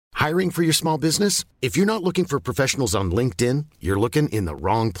Hiring for your small business? If you're not looking for professionals on LinkedIn, you're looking in the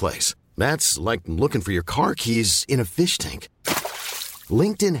wrong place. That's like looking for your car keys in a fish tank.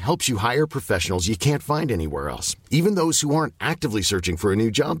 LinkedIn helps you hire professionals you can't find anywhere else, even those who aren't actively searching for a new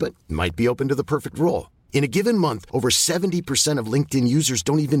job but might be open to the perfect role. In a given month, over 70% of LinkedIn users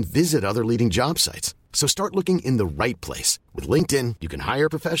don't even visit other leading job sites. So start looking in the right place. With LinkedIn, you can hire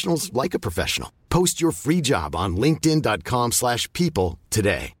professionals like a professional. Post your free job on linkedin.com/people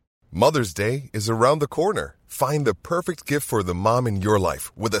today. Mother's Day is around the corner. Find the perfect gift for the mom in your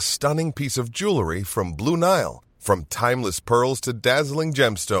life with a stunning piece of jewelry from Blue Nile. From timeless pearls to dazzling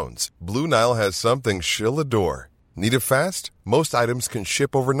gemstones, Blue Nile has something she'll adore. Need it fast? Most items can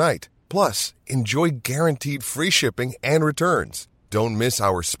ship overnight. Plus, enjoy guaranteed free shipping and returns. Don't miss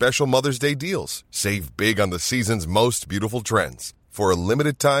our special Mother's Day deals. Save big on the season's most beautiful trends. For a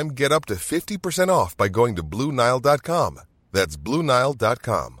limited time, get up to 50% off by going to BlueNile.com. That's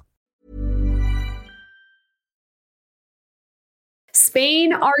BlueNile.com.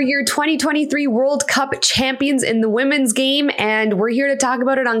 Spain are your 2023 World Cup champions in the women's game, and we're here to talk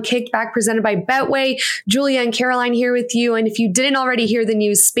about it on Kickback, presented by Betway. Julia and Caroline here with you, and if you didn't already hear the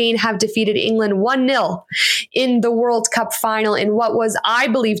news, Spain have defeated England 1-0 in the World Cup final in what was, I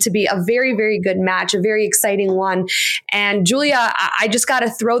believe, to be a very, very good match, a very exciting one. And Julia, I just got to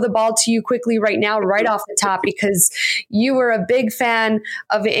throw the ball to you quickly right now, right off the top, because you were a big fan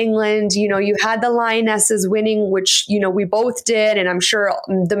of England. You know, you had the Lionesses winning, which, you know, we both did, and I'm sure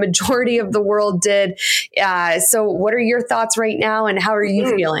the majority of the world did. So what are your thoughts right now, and how are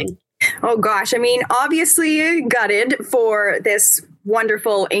you feeling? Oh, gosh. I mean, obviously gutted for this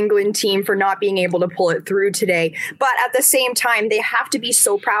wonderful England team for not being able to pull it through today. But at the same time, they have to be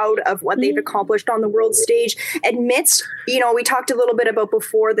so proud of what they've accomplished on the world stage. Amidst, you know, we talked a little bit about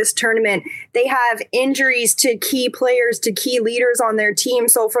before this tournament, they have injuries to key players, to key leaders on their team.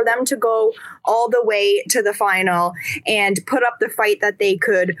 So for them to go all the way to the final and put up the fight that they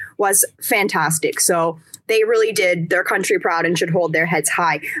could was fantastic. So they really did their country proud and should hold their heads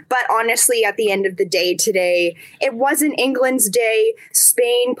high. But honestly, at the end of the day today, it wasn't England's day.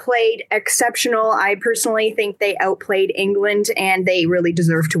 Spain played exceptional. I personally think they outplayed England, and they really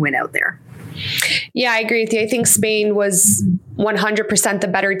deserve to win out there. Yeah, I agree with you. I think Spain was 100% the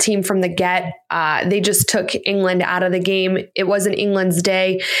better team from the get. They just took England out of the game. It wasn't England's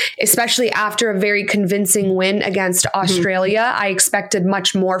day, especially after a very convincing win against Australia. I expected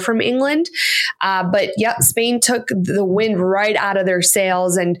much more from England. But yeah, Spain took the wind right out of their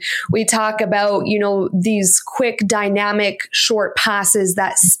sails. And we talk about, you know, these quick, dynamic, short passes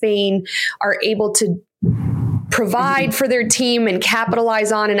that Spain are able to provide for their team and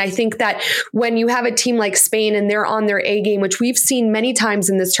capitalize on. And I think that when you have a team like Spain and they're on their A game, which we've seen many times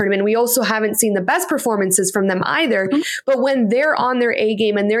in this tournament, we also haven't seen the best performances from them either. But when they're on their A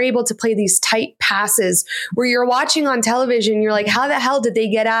game and they're able to play these tight passes where you're watching on television, you're like, how the hell did they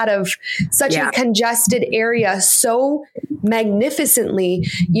get out of such a congested area so magnificently?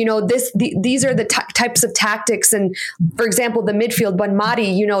 You know, these are the types of tactics. And for example, the midfield,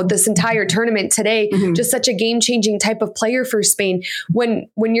 Bonmati, you know, this entire tournament today, just such a game-changing type of player for Spain. When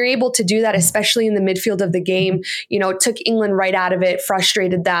you're able to do that, especially in the midfield of the game, you know, it took England right out of it,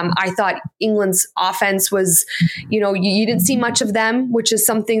 frustrated them. I thought England's offense was, you know, you didn't see much of them, which is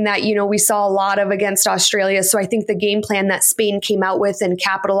something that, you know, we saw a lot of against Australia. So I think the game plan that Spain came out with and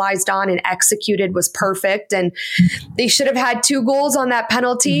capitalized on and executed was perfect. And they should have had 2 goals on that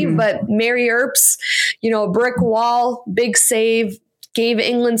penalty, but Mary Earps, you know, brick wall, big save, gave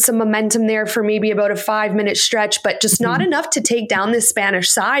England some momentum there for maybe about a 5-minute stretch, but just not enough to take down this Spanish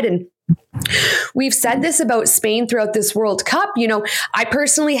side. And we've said this about Spain throughout this World Cup. You know, I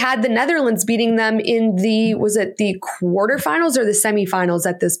personally had the Netherlands beating them in the quarterfinals or the semifinals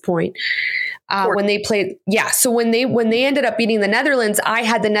at this point? When they played. Yeah. So when they ended up beating the Netherlands, I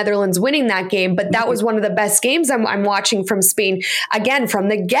had the Netherlands winning that game, but that was one of the best games I'm watching from Spain. Again, from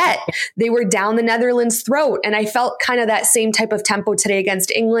the get, they were down the Netherlands' throat. And I felt kind of that same type of tempo today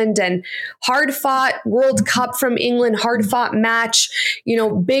against England, and hard fought World Cup from England, hard fought match, you know,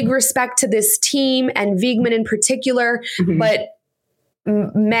 big respect to this team and Wiegman in particular. But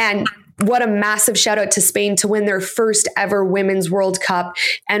man, what a massive shout out to Spain to win their first ever Women's World Cup.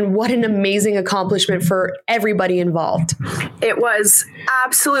 And what an amazing accomplishment for everybody involved. It was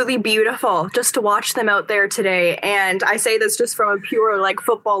absolutely beautiful just to watch them out there today. And I say this just from a pure like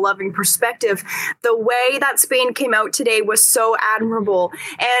football loving perspective. The way that Spain came out today was so admirable.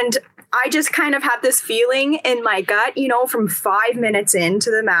 And I just kind of had this feeling in my gut, you know, from 5 minutes into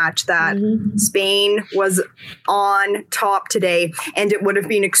the match that Spain was on top today. And it would have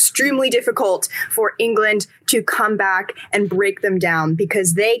been extremely difficult for England to come back and break them down,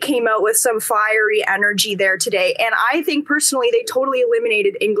 because they came out with some fiery energy there today. And I think personally, they totally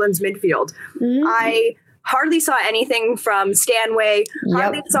eliminated England's midfield. I hardly saw anything from Stanway,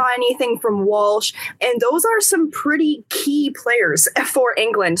 hardly saw anything from Walsh. And those are some pretty key players for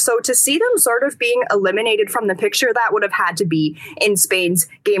England. So to see them sort of being eliminated from the picture, that would have had to be in Spain's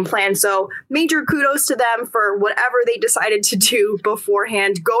game plan. So major kudos to them for whatever they decided to do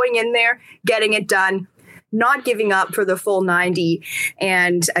beforehand, going in there, getting it done, not giving up for the full 90.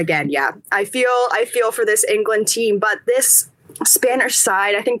 And again, I feel for this England team, but this Spanish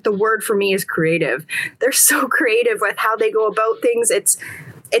side, I think the word for me is creative. They're so creative with how they go about things. It's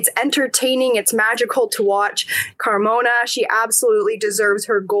entertaining. It's magical to watch. Carmona, she absolutely deserves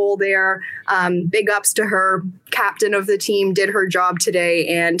her goal there. Big ups to her. Captain of the team did her job today,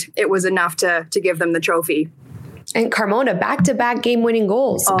 and it was enough to give them the trophy. And Carmona, back-to-back game-winning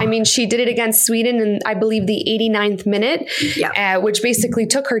goals. I mean, she did it against Sweden in, I believe, the 89th minute, which basically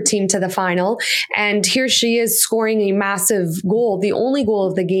took her team to the final. And here she is scoring a massive goal, the only goal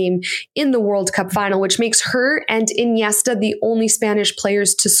of the game in the World Cup final, which makes her and Iniesta the only Spanish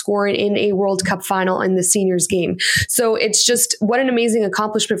players to score in a World Cup final in the seniors game. So it's just, what an amazing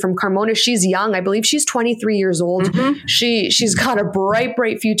accomplishment from Carmona. She's young. I believe she's 23 years old. She's got a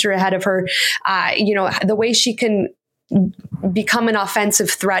bright future ahead of her. The way she can become an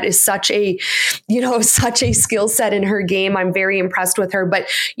offensive threat is such a skill set in her game. I'm very impressed with her. But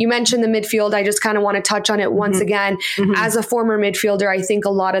you mentioned the midfield. I just kind of want to touch on it once again. As a former midfielder, I think a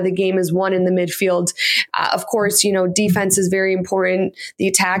lot of the game is won in the midfield. Of course, defense is very important. The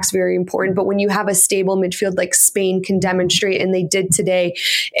attack's very important. But when you have a stable midfield like Spain can demonstrate, and they did today,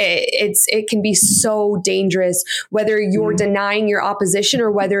 it can be so dangerous, whether you're denying your opposition or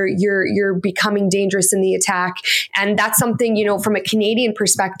whether you're becoming dangerous in the attack. And that's something, from a Canadian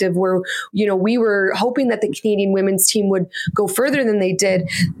perspective, where, we were hoping that the Canadian women's team would go further than they did.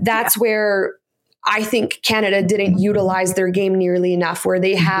 That's where I think Canada didn't utilize their game nearly enough, where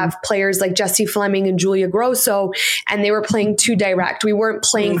they have players like Jessie Fleming and Julia Grosso, and they were playing too direct. We weren't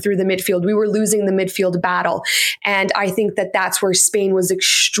playing through the midfield. We were losing the midfield battle. And I think that that's where Spain was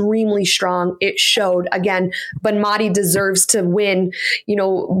extremely strong. It showed. Again, Bonmati deserves to win,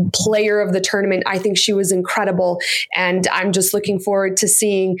 player of the tournament. I think she was incredible. And I'm just looking forward to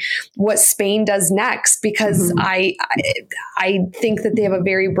seeing what Spain does next, because I think that they have a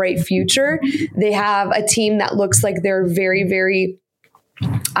very bright future. They have a team that looks like they're very, very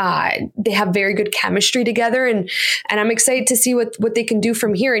they have very good chemistry together, and I'm excited to see what they can do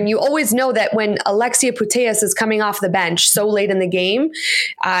from here. And you always know that when Alexia Putellas is coming off the bench so late in the game,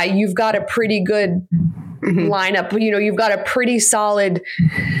 you've got a pretty good lineup. You've got a pretty solid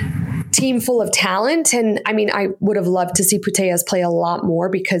team full of talent. And I mean, I would have loved to see Putellas play a lot more,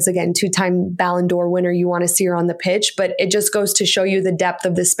 because again, 2-time Ballon d'Or winner, you want to see her on the pitch, but it just goes to show you the depth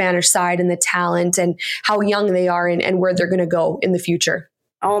of the Spanish side and the talent and how young they are and where they're going to go in the future.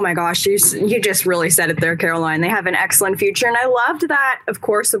 Oh my gosh, you just really said it there, Caroline. They have an excellent future. And I loved that. Of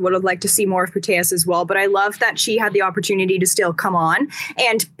course, I would have liked to see more of Putellas as well, but I love that she had the opportunity to still come on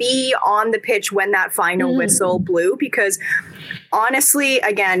and be on the pitch when that final whistle blew, because honestly,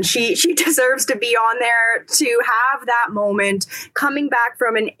 again, she deserves to be on there. To have that moment coming back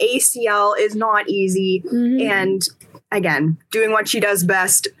from an ACL is not easy. And again, doing what she does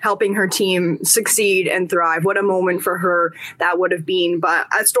best, helping her team succeed and thrive. What a moment for her that would have been. But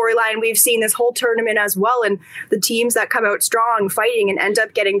a storyline we've seen this whole tournament as well. And the teams that come out strong, fighting, and end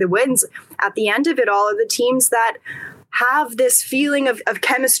up getting the wins at the end of it all are the teams that have this feeling of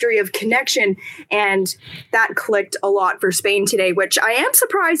chemistry, of connection, and that clicked a lot for Spain today, which I am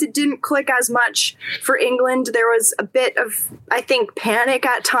surprised it didn't click as much for England. There was a bit of, I think, panic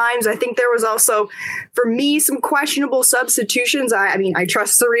at times. I think there was also, for me, some questionable substitutions. I mean, I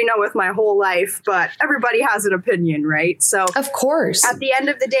trust Serena with my whole life, but everybody has an opinion, right? So, of course, at the end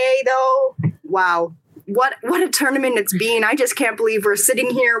of the day, though, wow. What a tournament it's been. I just can't believe we're sitting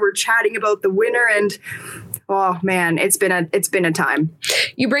here, we're chatting about the winner, and oh man, it's been a time.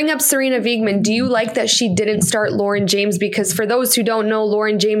 You bring up Serena Wiegmann. Do you like that she didn't start Lauren James? Because for those who don't know,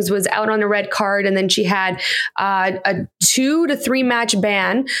 Lauren James was out on a red card, and then she had a 2 to 3 match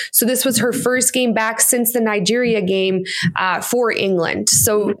ban. So this was her first game back since the Nigeria game for England.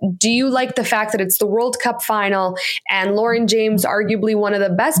 So do you like the fact that it's the World Cup final and Lauren James, arguably one of the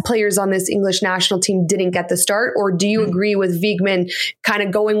best players on this English national team, didn't get the start? Or do you agree with Wiegmann kind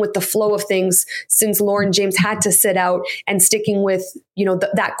of going with the flow of things, since Lauren James had to sit out and sticking with,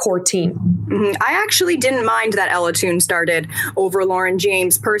 that core team. Mm-hmm. I actually didn't mind that Ella Toone started over Lauren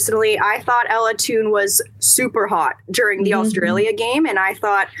James. Personally, I thought Ella Toone was super hot during the Australia game, and I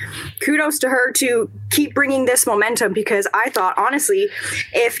thought kudos to her to keep bringing this momentum, because I thought, honestly,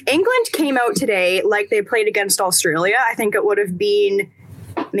 if England came out today like they played against Australia, I think it would have been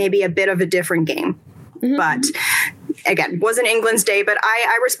maybe a bit of a different game. But again, wasn't England's day, but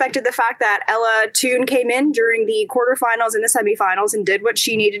I respected the fact that Ella Toone came in during the quarterfinals and the semifinals and did what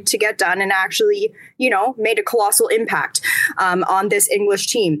she needed to get done and actually, made a colossal impact on this English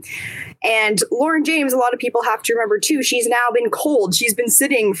team. And Lauren James, a lot of people have to remember too, she's now been cold. She's been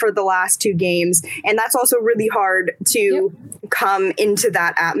sitting for the last 2 games. And that's also really hard to come into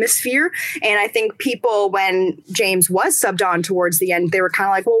that atmosphere. And I think people, when James was subbed on towards the end, they were kind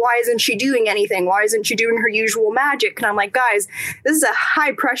of like, well, why isn't she doing anything? Why isn't she doing her usual magic? And I'm like, guys, this is a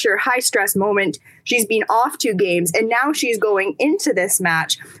high pressure, high stress moment. She's been off 2 games, and now she's going into this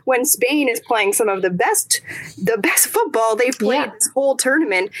match when Spain is playing some of the best football they've played this whole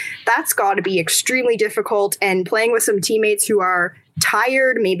tournament. That's got to be extremely difficult, and playing with some teammates who are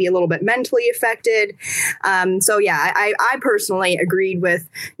tired, maybe a little bit mentally affected. I personally agreed with,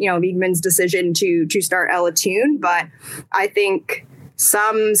 Wiegman's decision to start Ella Toone, but I think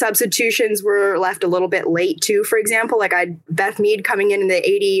some substitutions were left a little bit late too. For example, like Beth Mead coming in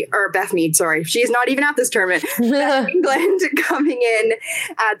the she's not even at this tournament. Beth England coming in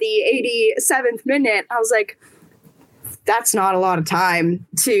at the 87th minute. I was like, that's not a lot of time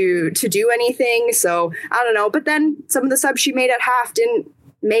to do anything. So I don't know. But then some of the subs she made at half didn't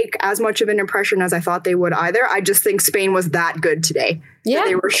make as much of an impression as I thought they would either. I just think Spain was that good today. Yeah.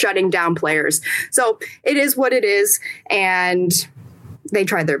 They were shutting down players. So it is what it is. And they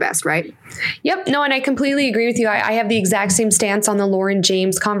tried their best, right? Yep. No, and I completely agree with you. I have the exact same stance on the Lauren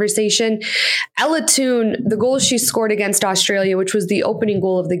James conversation. Ella Toone, the goal she scored against Australia, which was the opening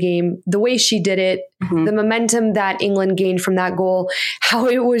goal of the game, the way she did it, the momentum that England gained from that goal, how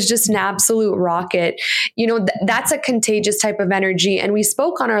it was just an absolute rocket. That's a contagious type of energy. And we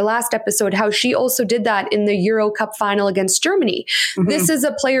spoke on our last episode how she also did that in the Euro Cup final against Germany. This is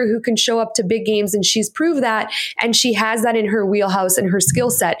a player who can show up to big games, and she's proved that. And she has that in her wheelhouse and her skill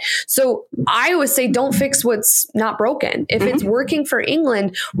set. So I always say, don't fix what's not broken. If it's working for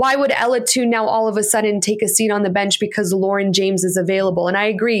England, why would Ella Toone now all of a sudden take a seat on the bench because Lauren James is available? And I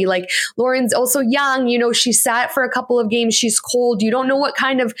agree, like Lauren's also young, she sat for a couple of games, she's cold. You don't know what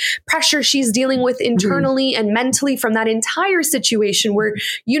kind of pressure she's dealing with internally and mentally from that entire situation where,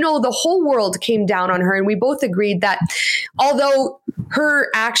 the whole world came down on her. And we both agreed that although her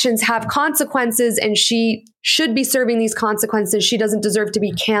actions have consequences and she should be serving these consequences, she doesn't deserve to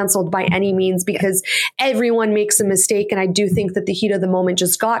be canceled by any means, because everyone makes a mistake. And I do think that the heat of the moment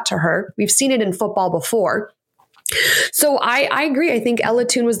just got to her. We've seen it in football before. So I agree. I think Ella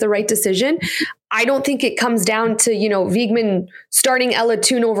Toone was the right decision. I don't think it comes down to, Wiegman starting Ella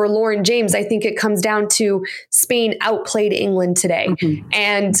Toone over Lauren James. I think it comes down to Spain outplayed England today.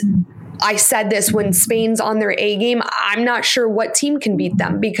 And I said this, when Spain's on their A game, I'm not sure what team can beat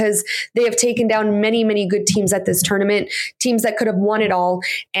them, because they have taken down many, many good teams at this tournament, teams that could have won it all.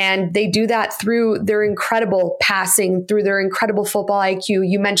 And they do that through their incredible passing, through their incredible football IQ.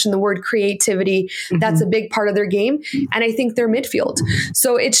 You mentioned the word creativity. That's a big part of their game. And I think their midfield.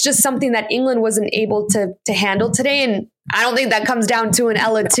 So it's just something that England wasn't able to handle today. And I don't think that comes down to an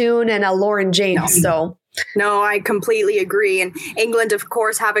Ella Toone and a Lauren James. No, I completely agree. And England, of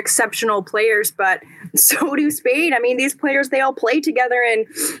course, have exceptional players, but so do Spain. I mean, these players, they all play together in,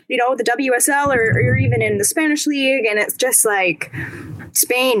 the WSL or even in the Spanish league. And it's just like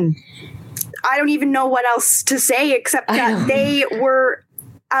Spain. I don't even know what else to say except that they were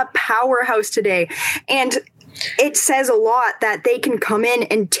a powerhouse today. And it says a lot that they can come in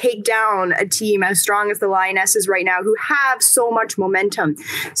and take down a team as strong as the Lionesses right now, who have so much momentum.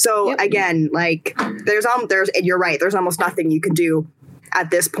 So again, like there's you're right. There's almost nothing you can do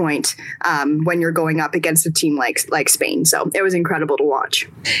at this point when you're going up against a team like Spain. So it was incredible to watch.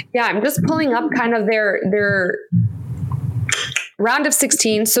 Yeah, I'm just pulling up kind of their round of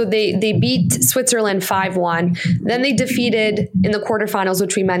 16. So they beat Switzerland 5-1. Then they defeated in the quarterfinals,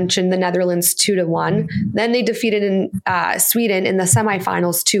 which we mentioned, the Netherlands 2-1. Then they defeated Sweden in the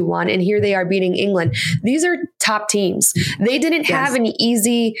semifinals 2-1. And here they are beating England. These are top teams. They didn't have an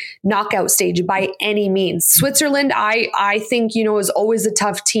easy knockout stage by any means. Switzerland, I think, is always a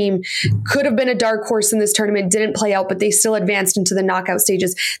tough team. Could have been a dark horse in this tournament, didn't play out, but they still advanced into the knockout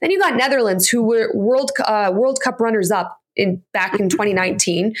stages. Then you got Netherlands, who were World Cup runners up back in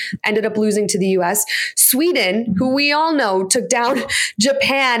 2019, ended up losing to the US. Sweden, who we all know took down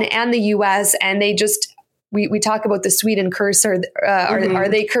Japan and the US, and they just we talk about the Sweden curse, or are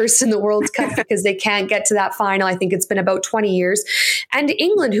they cursed in the World Cup because they can't get to that final? I think it's been about 20 years. And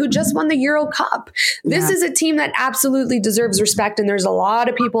England, who just won the Euro Cup. This is a team that absolutely deserves respect. And there's a lot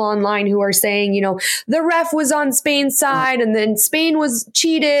of people online who are saying, the ref was on Spain's side and then Spain was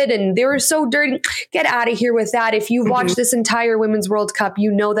cheated and they were so dirty. Get out of here with that. If you've watched this entire Women's World Cup,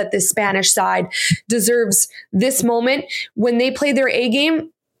 you know that this Spanish side deserves this moment. When they play their A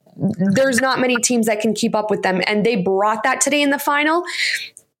game, there's not many teams that can keep up with them. And they brought that today in the final.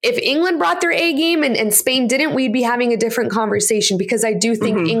 If England brought their A game and Spain didn't, we'd be having a different conversation, because I do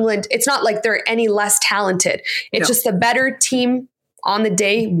think England, it's not like they're any less talented. It's just the better team on the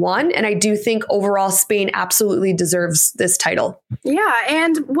day won. And I do think overall Spain absolutely deserves this title. Yeah.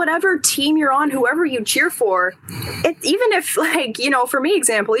 And whatever team you're on, whoever you cheer for, even if for me,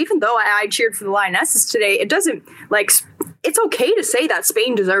 example, even though I cheered for the Lionesses today, it doesn't it's okay to say that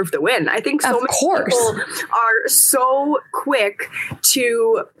Spain deserved the win. I think so many people are so quick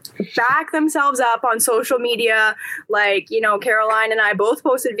to back themselves up on social media. Caroline and I both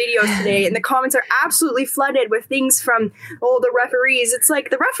posted videos today, and the comments are absolutely flooded with things from, the referees. It's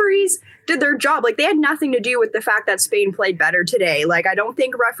like the referees did their job. They had nothing to do with the fact that Spain played better today. I don't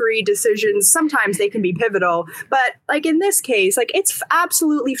think referee decisions, sometimes they can be pivotal, but in this case, it's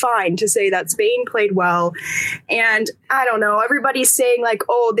absolutely fine to say that Spain played well. And I don't know, everybody's saying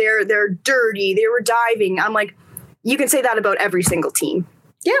they're dirty, they were diving. I'm like, you can say that about every single team.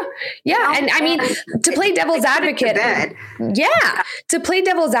 Yeah. And I mean, to play devil's advocate, to play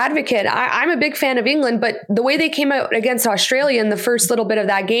devil's advocate, I'm a big fan of England, but the way they came out against Australia in the first little bit of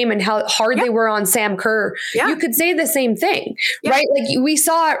that game and how hard they were on Sam Kerr, you could say the same thing, right? We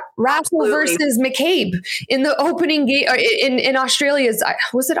saw Russell versus McCabe in the opening game in Australia's,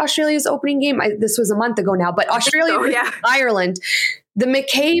 was it Australia's opening game? This was a month ago now, but Australia versus Ireland. The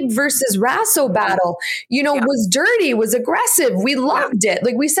McCabe versus Rasso battle, was dirty, was aggressive. We loved it.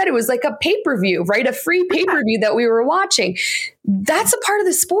 Like we said, it was like a pay-per-view, right? A free pay-per-view that we were watching. That's a part of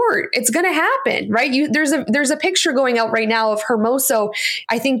the sport. It's going to happen, right? There's a picture going out right now of Hermoso,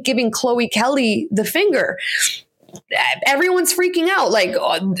 I think, giving Chloe Kelly the finger. Everyone's freaking out.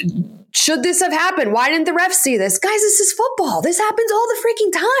 Should this have happened? Why didn't the refs see this? Guys, this is football. This happens all the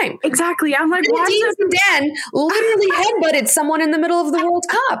freaking time. Exactly. I'm like, Dan literally headbutted someone in the middle of the World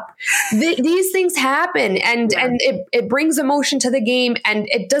Cup. These things happen, and it brings emotion to the game, and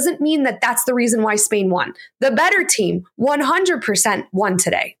it doesn't mean that that's the reason why Spain won. The better team 100% won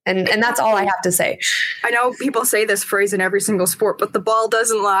today, and that's all I have to say. I know people say this phrase in every single sport, but the ball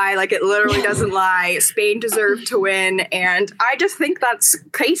doesn't lie. It literally doesn't lie. Spain deserved to win, and I just think that's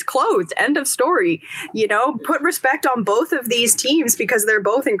case closed. End of story. Put respect on both of these teams because they're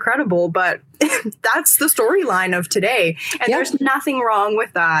both incredible, but that's the storyline of today. And there's nothing wrong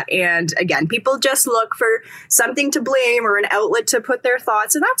with that. And again, people just look for something to blame or an outlet to put their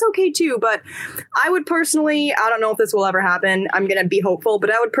thoughts, and that's okay too. But I would personally, I don't know if this will ever happen. I'm going to be hopeful,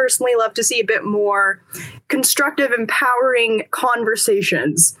 but I would personally love to see a bit more constructive, empowering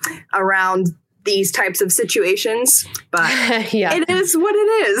conversations around these types of situations, but it is what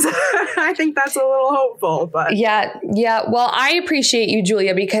it is. I think that's a little hopeful, but yeah. Well, I appreciate you,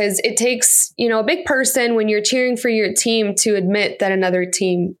 Julia, because it takes, a big person when you're cheering for your team to admit that another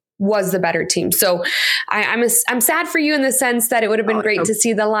team was the better team. So I'm sad for you in the sense that it would have been great to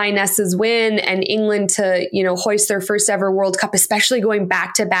see the Lionesses win and England to, hoist their first ever World Cup, especially going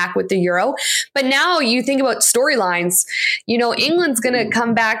back to back with the Euro. But now you think about storylines, England's going to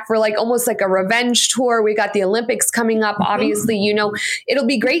come back for almost like a revenge tour. We got the Olympics coming up. Obviously, it'll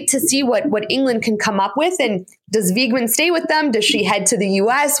be great to see what England can come up with. And does Wiegman stay with them? Does she head to the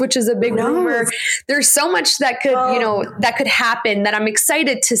US, which is a big rumor? There's so much that could, that could happen that I'm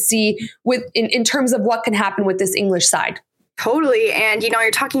excited to see in terms of what can happen with this English side. Totally. And,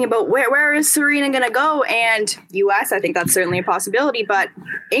 you're talking about where is Serena going to go? And US, I think that's certainly a possibility. But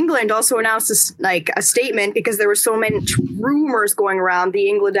England also announced a statement because there were so many rumors going around the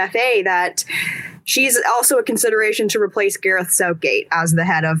England FA that she's also a consideration to replace Gareth Southgate as the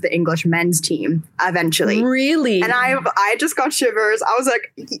head of the English men's team eventually. Really? And I just got shivers. I was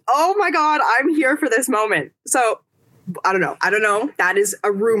like, oh my God, I'm here for this moment. So I don't know. That is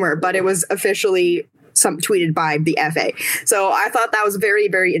a rumor, but it was officially tweeted by the FA. So I thought that was very,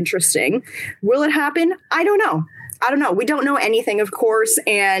 very interesting. Will it happen? I don't know. We don't know anything, of course,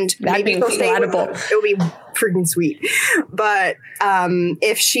 and that'd be incredible. It would be freaking sweet. But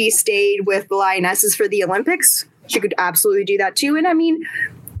if she stayed with the Lionesses for the Olympics, she could absolutely do that too. And I mean,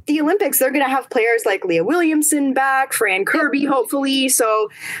 the Olympics, they're going to have players like Leah Williamson back, Fran Kirby, hopefully. So,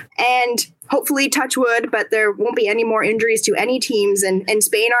 and hopefully touch wood, but there won't be any more injuries to any teams. And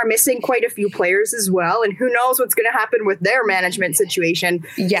Spain are missing quite a few players as well. And who knows what's going to happen with their management situation.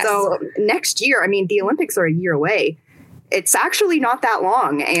 Yes. So next year, I mean, the Olympics are a year away. It's actually not that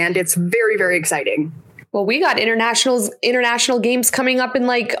long, and it's very, very exciting. Well, we got international games coming up in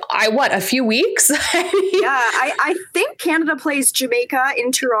a few weeks? I think Canada plays Jamaica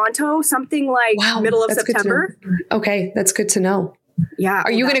in Toronto, something like middle of September. Okay, that's good to know. Yeah.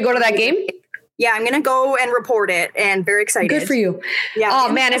 Are you going to go to that game? Yeah, I'm going to go and report it, and very excited. Good for you. Yeah.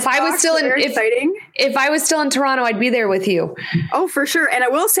 Oh man, if I was still in Toronto, I'd be there with you. Oh, for sure. And I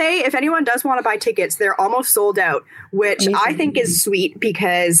will say, if anyone does want to buy tickets, they're almost sold out, which amazing. I think is sweet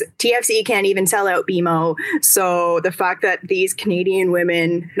because TFC can't even sell out BMO. So the fact that these Canadian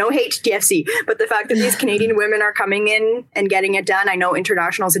women, no hate to TFC, but the fact that these Canadian women are coming in and getting it done. I know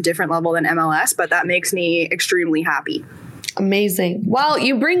international is a different level than MLS, but that makes me extremely happy. Amazing. Well,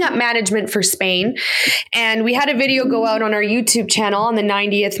 you bring up management for Spain, and we had a video go out on our YouTube channel on the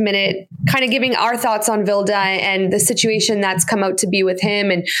 90th minute, kind of giving our thoughts on Vilda and the situation that's come out to be with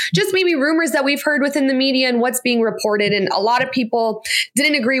him, and just maybe rumors that we've heard within the media and what's being reported. And a lot of people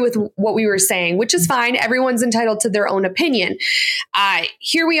didn't agree with what we were saying, which is fine. Everyone's entitled to their own opinion.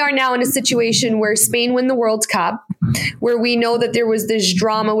 Here we are now in a situation where Spain win the World Cup, where we know that there was this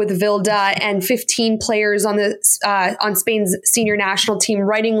drama with Vilda and 15 players on Spain's senior national team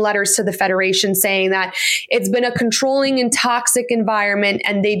writing letters to the federation saying that it's been a controlling and toxic environment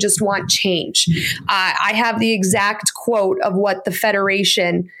and they just want change. I have the exact quote of what the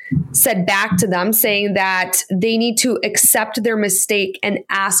federation said back to them, saying that they need to accept their mistake and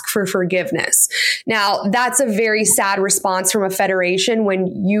ask for forgiveness. Now, that's a very sad response from a federation when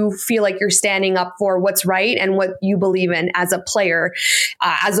you feel like you're standing up for what's right and what you believe in as a player,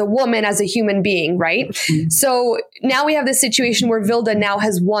 as a woman, as a human being, right? Mm-hmm. So now we have this situation where Vilda now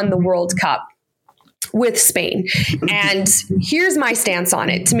has won the World Cup with Spain. And here's my stance on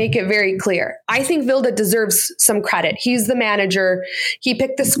it to make it very clear. I think Vilda deserves some credit. He's the manager. He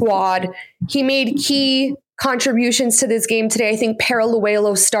picked the squad. He made key contributions to this game today. I think Para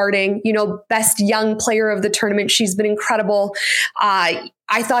Luelo starting, best young player of the tournament. She's been incredible. I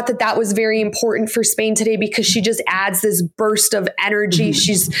thought that was very important for Spain today because she just adds this burst of energy.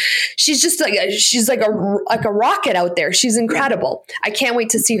 She's just like a rocket out there. She's incredible. I can't wait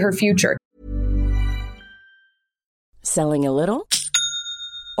to see her future. Selling a little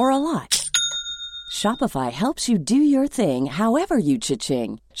or a lot? Shopify helps you do your thing however you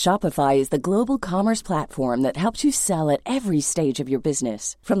cha-ching. Shopify is the global commerce platform that helps you sell at every stage of your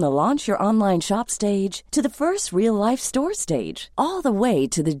business. From the launch your online shop stage to the first real life store stage, all the way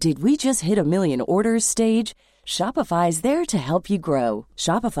to the did we just hit a million orders stage. Shopify is there to help you grow.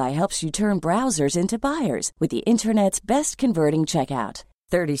 Shopify helps you turn browsers into buyers with the internet's best converting checkout.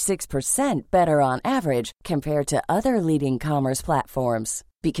 36% better on average compared to other leading commerce platforms.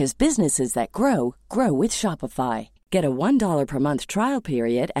 Because businesses that grow, grow with Shopify. Get a $1 per month trial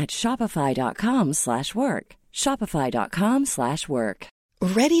period at shopify.com/work. Shopify.com/work.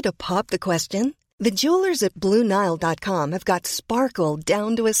 Ready to pop the question? The jewelers at BlueNile.com have got sparkle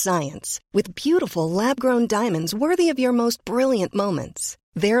down to a science with beautiful lab-grown diamonds worthy of your most brilliant moments.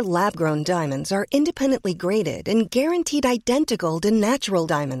 Their lab-grown diamonds are independently graded and guaranteed identical to natural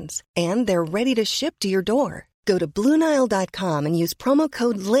diamonds. And they're ready to ship to your door. Go to BlueNile.com and use promo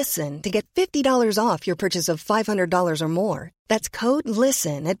code LISTEN to get $50 off your purchase of $500 or more. That's code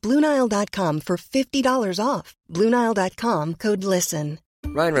LISTEN at BlueNile.com for $50 off. BlueNile.com, code LISTEN.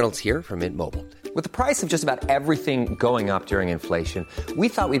 Ryan Reynolds here from Mint Mobile. With the price of just about everything going up during inflation, we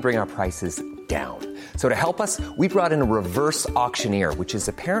thought we'd bring our prices down. So to help us, we brought in a reverse auctioneer, which is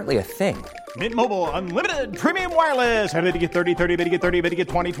apparently a thing. Mint Mobile Unlimited Premium Wireless. How to get 30, 30, bit to get 30, bit to get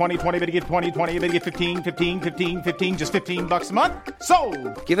 20, 20, 20, bit to get 20, 20, bit to get 15, 15, 15, 15, just $15 a month?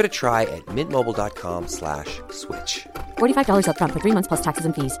 Sold! Give it a try at mintmobile.com/switch. $45 up front for 3 months plus taxes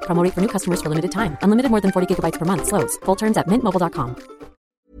and fees. Promo rate for new customers for limited time. Unlimited more than 40 gigabytes per month. Slows full terms at mintmobile.com.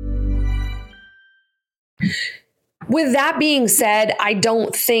 With that being said, I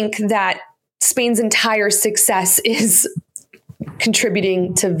don't think that Spain's entire success is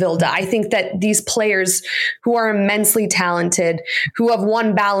contributing to Vilda. I think that these players who are immensely talented, who have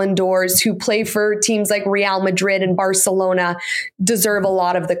won Ballon d'Ors, who play for teams like Real Madrid and Barcelona, deserve a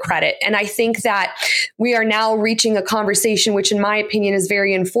lot of the credit. And I think that we are now reaching a conversation, which in my opinion is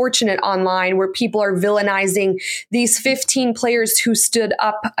very unfortunate online, where people are villainizing these 15 players who stood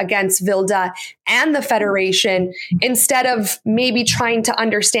up against Vilda and the federation, instead of maybe trying to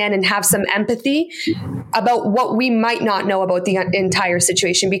understand and have some empathy about what we might not know about the entire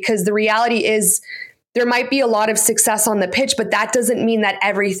situation. Because the reality is, there might be a lot of success on the pitch, but that doesn't mean that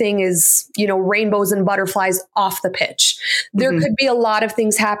everything is, rainbows and butterflies off the pitch. There could be a lot of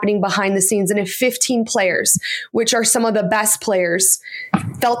things happening behind the scenes. And if 15 players, which are some of the best players,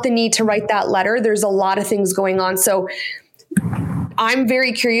 felt the need to write that letter, there's a lot of things going on. So I'm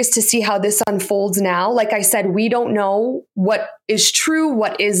very curious to see how this unfolds now. Like I said, we don't know what is true,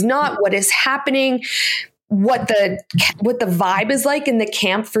 what is not, what is happening, what the vibe is like in the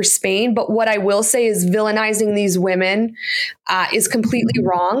camp for Spain. But what I will say is villainizing these women is completely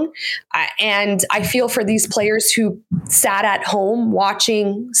wrong. And I feel for these players who sat at home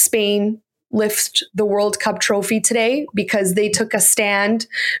watching Spain lift the World Cup trophy today because they took a stand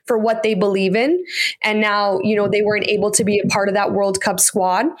for what they believe in. And now, they weren't able to be a part of that World Cup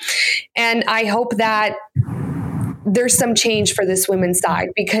squad. And I hope that there's some change for this women's side,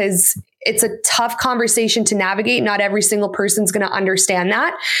 because it's a tough conversation to navigate. Not every single person's going to understand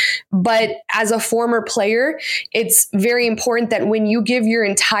that. But as a former player, it's very important that when you give your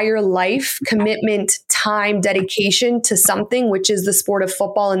entire life, commitment, time, dedication to something, which is the sport of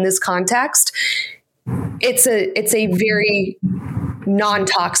football in this context, it's a very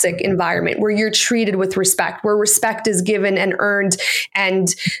non-toxic environment where you're treated with respect, where respect is given and earned, and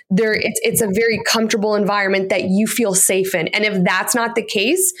it's a very comfortable environment that you feel safe in. And if that's not the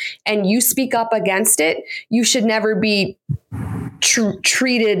case and you speak up against it, you should never be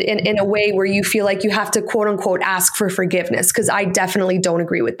treated in a way where you feel like you have to quote unquote ask for forgiveness, because I definitely don't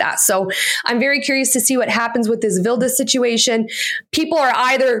agree with that. So I'm very curious to see what happens with this Vilda situation. People are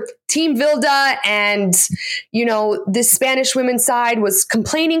either Team Vilda and, this Spanish women's side was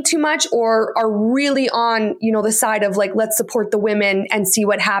complaining too much, or are really on, the side of like, let's support the women and see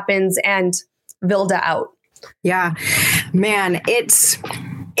what happens and Vilda out. Yeah, man, it's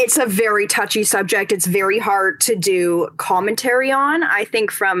a very touchy subject. It's very hard to do commentary on. I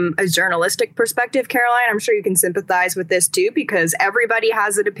think from a journalistic perspective, Caroline, I'm sure you can sympathize with this too, because everybody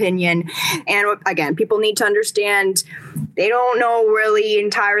has an opinion. And again, people need to understand they don't know really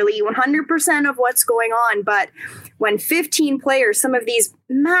entirely 100% of what's going on. But when 15 players, some of these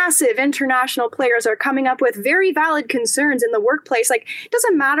massive international players, are coming up with very valid concerns in the workplace, like it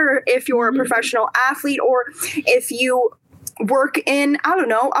doesn't matter if you're a professional athlete or if you work in, I don't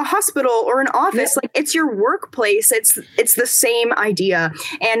know, a hospital or an office. Like, it's your workplace. It's the same idea.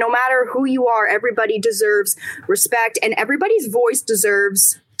 And no matter who you are, everybody deserves respect and everybody's voice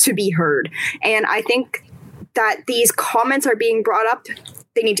deserves to be heard. And I think that these comments are being brought up.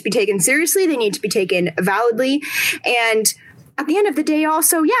 They need to be taken seriously. They need to be taken validly. And at the end of the day,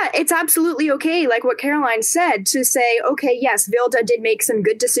 also, yeah, it's absolutely okay, like what Caroline said, to say, okay, yes, Vilda did make some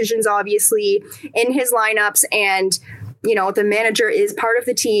good decisions, obviously, in his lineups, and the manager is part of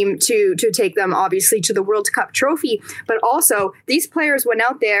the team to take them, obviously, to the World Cup trophy. But also, these players went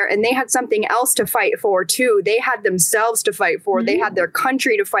out there and they had something else to fight for, too. They had themselves to fight for. Mm-hmm. They had their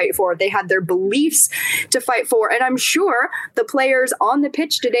country to fight for. They had their beliefs to fight for. And I'm sure the players on the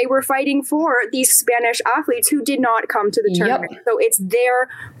pitch today were fighting for these Spanish athletes who did not come to the tournament. Yep. So it's their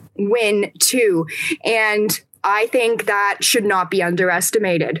win, too. And I think that should not be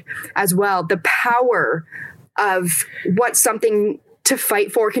underestimated as well. The power of what something to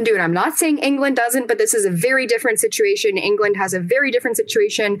fight for can do. And I'm not saying England doesn't, but this is a very different situation. England has a very different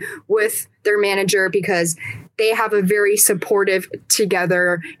situation with their manager because they have a very supportive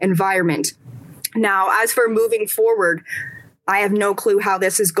together environment. Now, as for moving forward, I have no clue how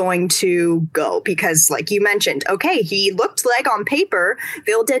this is going to go because, like you mentioned, okay, he looked like on paper,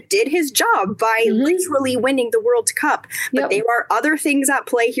 Vilda did his job by literally winning the World Cup. But there are other things at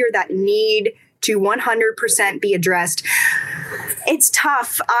play here that need to 100% be addressed. It's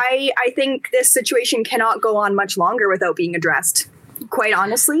tough. I think this situation cannot go on much longer without being addressed, quite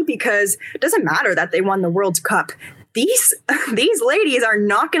honestly, because it doesn't matter that they won the World Cup. These ladies are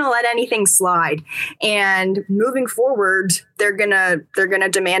not going to let anything slide, and moving forward, they're gonna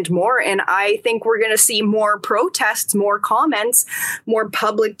demand more. And I think we're gonna see more protests, more comments, more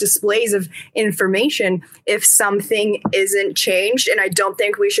public displays of information if something isn't changed. And I don't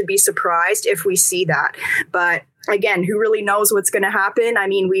think we should be surprised if we see that. But again, who really knows what's going to happen? I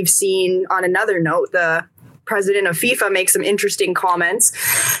mean, we've seen, on another note, the president of FIFA make some interesting comments.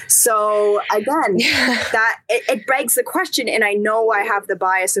 So again, that it begs the question, and I know I have the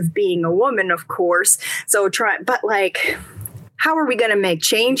bias of being a woman, of course. So but like, how are we going to make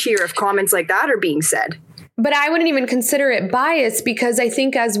change here if comments like that are being said? But I wouldn't even consider it bias, because I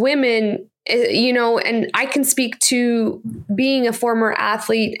think as women, and I can speak to being a former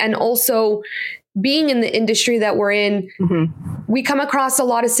athlete and also being in the industry that we're in. We come across a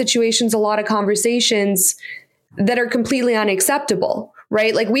lot of situations, a lot of conversations that are completely unacceptable,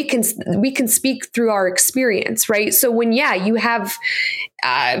 right? Like we can speak through our experience, right? So when, you have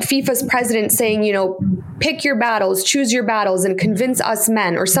FIFA's president saying, pick your battles, choose your battles and convince us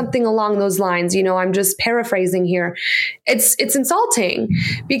men or something along those lines, I'm just paraphrasing here. It's insulting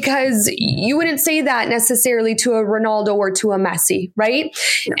because you wouldn't say that necessarily to a Ronaldo or to a Messi, right?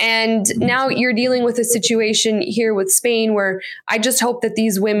 Yeah. And now you're dealing with a situation here with Spain where I just hope that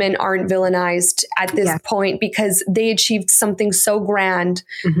these women aren't villainized at this point because they achieved something so grand,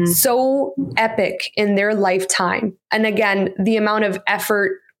 so epic in their lifetime. And again, the amount of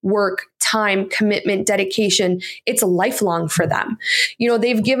effort, work, time, commitment, dedication, it's lifelong for them.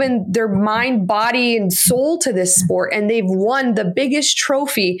 They've given their mind, body, and soul to this sport, and they've won the biggest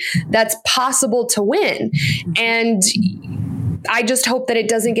trophy that's possible to win. And I just hope that it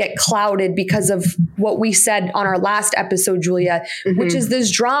doesn't get clouded because of what we said on our last episode, Julia, which is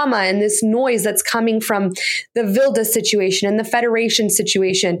this drama and this noise that's coming from the Vilda situation and the federation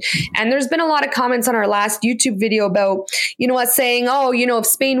situation. And there's been a lot of comments on our last YouTube video about, us saying, if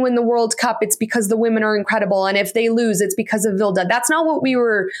Spain win the World Cup, it's because the women are incredible. And if they lose, it's because of Vilda. That's not what we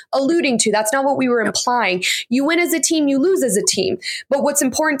were alluding to. That's not what we were implying. You win as a team, you lose as a team. But what's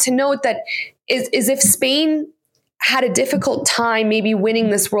important to note that is if Spain had a difficult time maybe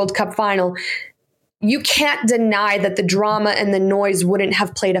winning this World Cup final, you can't deny that the drama and the noise wouldn't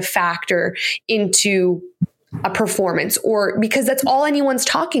have played a factor into a performance, or because that's all anyone's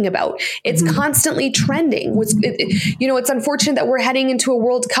talking about. It's constantly trending. It's unfortunate that we're heading into a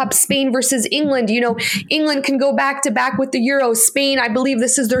World Cup, Spain versus England. England can go back to back with the Euro. Spain, I believe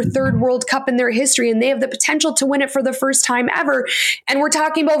this is their third World Cup in their history, and they have the potential to win it for the first time ever. And we're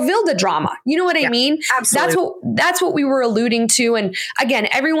talking about Vilda drama. You know what I mean? Absolutely. That's what we were alluding to. And again,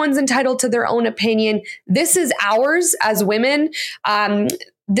 everyone's entitled to their own opinion. This is ours as women.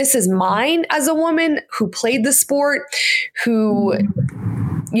 This is mine as a woman who played the sport, who,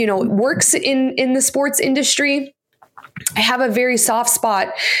 works in the sports industry. I have a very soft spot,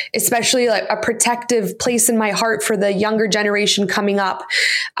 especially like a protective place in my heart for the younger generation coming up,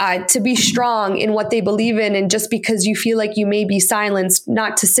 to be strong in what they believe in. And just because you feel like you may be silenced,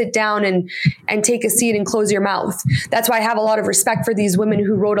 not to sit down and take a seat and close your mouth. That's why I have a lot of respect for these women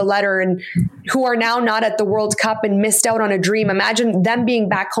who wrote a letter and who are now not at the World Cup and missed out on a dream. Imagine them being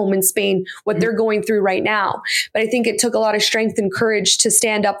back home in Spain, what they're going through right now. But I think it took a lot of strength and courage to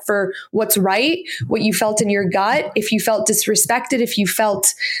stand up for what's right, what you felt in your gut. If you felt disrespected, if you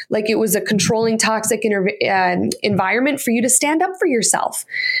felt like it was a controlling, toxic environment, for you to stand up for yourself.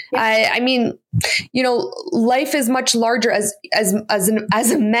 Yeah. Life is much larger as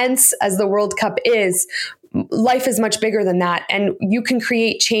immense as the World Cup is. Life is much bigger than that. And you can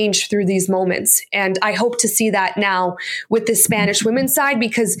create change through these moments. And I hope to see that now with the Spanish women's side,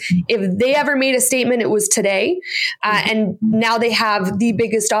 because if they ever made a statement, it was today. And now they have the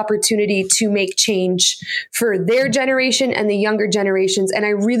biggest opportunity to make change for their generation and the younger generations. And I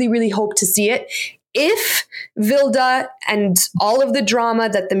really, really hope to see it. If Vilda and all of the drama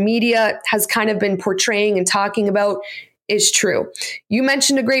that the media has kind of been portraying and talking about is true. You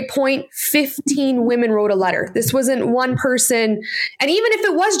mentioned a great point. 15 women wrote a letter. This wasn't one person. And even if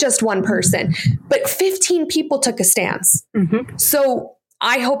it was just one person, but 15 people took a stance. So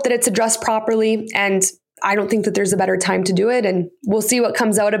I hope that it's addressed properly. And I don't think that there's a better time to do it. And we'll see what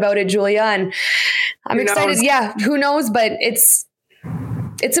comes out about it, Julia. And I'm excited. Yeah, who knows? But it's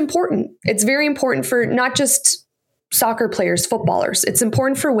important. It's very important for not just soccer players, footballers. It's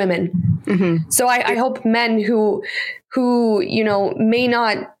important for women. So I hope men who may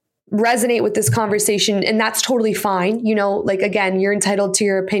not resonate with this conversation, and that's totally fine. Again, you're entitled to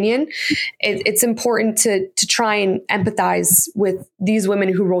your opinion. It's important to try and empathize with these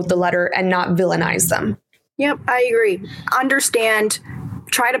women who wrote the letter and not villainize them. Yep, I agree. Understand,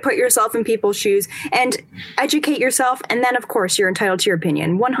 try to put yourself in people's shoes and educate yourself. And then, of course, you're entitled to your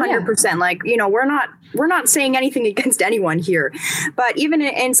opinion. 100%. Yeah. We're not saying anything against anyone here. But even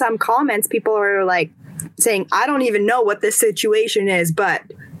in some comments, people are like saying, I don't even know what this situation is, but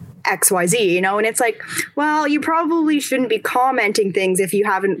XYZ, and it's like, well, you probably shouldn't be commenting things if you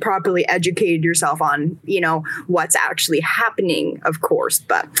haven't properly educated yourself on, what's actually happening, of course.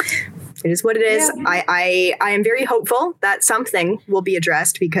 But it is what it is. Yeah. I am very hopeful that something will be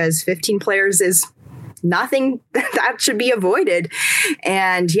addressed, because 15 players is nothing that should be avoided.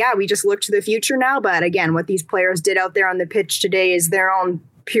 And we just look to the future now. But again, what these players did out there on the pitch today is their own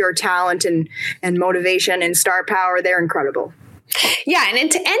pure talent and motivation and star power. They're incredible. Yeah.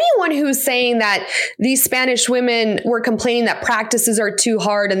 And to anyone who's saying that these Spanish women were complaining that practices are too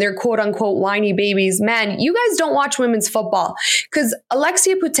hard and they're quote unquote whiny babies, man, you guys don't watch women's football, because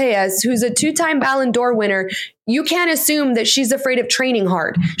Alexia Putellas, who's a 2-time Ballon d'Or winner, you can't assume that she's afraid of training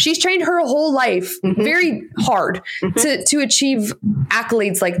hard. She's trained her whole life very hard to achieve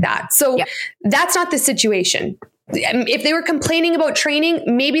accolades like that. So that's not the situation. If they were complaining about training,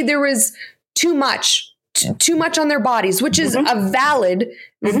 maybe there was too much on their bodies, which is a valid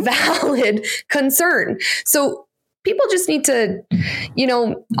concern. So people just need to,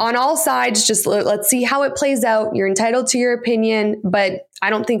 on all sides, just let's see how it plays out. You're entitled to your opinion, but I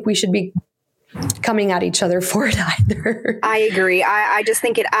don't think we should be coming at each other for it either. I agree. I just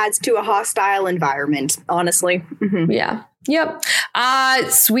think it adds to a hostile environment, honestly. Yeah. Yep.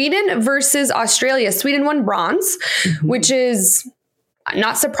 Sweden versus Australia. Sweden won bronze, which is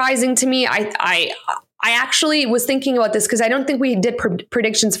not surprising to me. I actually was thinking about this because I don't think we did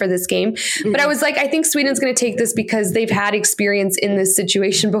predictions for this game, but I was like, I think Sweden's going to take this because they've had experience in this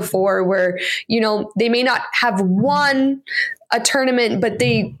situation before where, they may not have won a tournament, but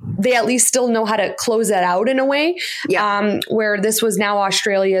they at least still know how to close it out in a way. Where this was now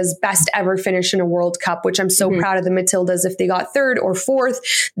Australia's best ever finish in a World Cup, which I'm so proud of the Matildas. If they got third or fourth,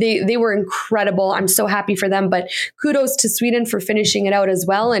 they were incredible. I'm so happy for them, but kudos to Sweden for finishing it out as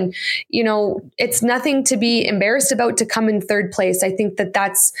well. And, it's nothing to be embarrassed about to come in third place. I think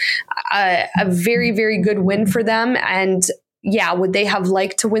that's a very, very good win for them. And yeah, would they have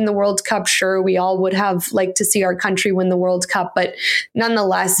liked to win the World Cup? Sure, we all would have liked to see our country win the World Cup, but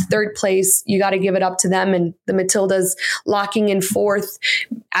nonetheless, third place, you got to give it up to them. And the Matildas locking in fourth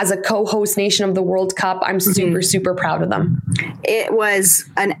as a co-host nation of the World Cup, I'm super, super proud of them. It was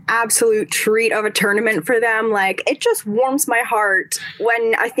an absolute treat of a tournament for them. Like, it just warms my heart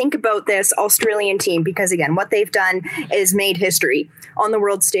when I think about this Australian team, because again, what they've done is made history on the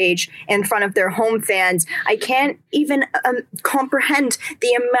world stage in front of their home fans. I can't even comprehend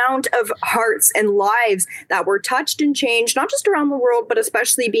the amount of hearts and lives that were touched and changed, not just around the world, but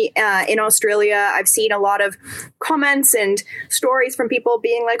especially in Australia. I've seen a lot of comments and stories from people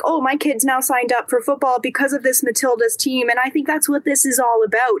being like, oh, my kid's now signed up for football because of this Matildas team. And I think that's what this is all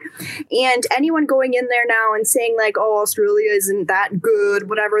about. And anyone going in there now and saying like, oh, Australia isn't that good,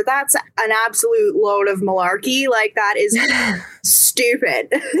 whatever, that's an absolute load of malarkey. Like, that is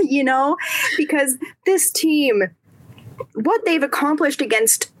stupid, because this team, what they've accomplished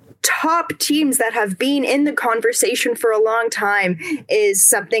against top teams that have been in the conversation for a long time is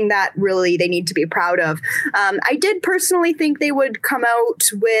something that really they need to be proud of. I did personally think they would come out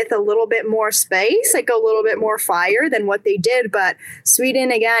with a little bit more space, like a little bit more fire than what they did. But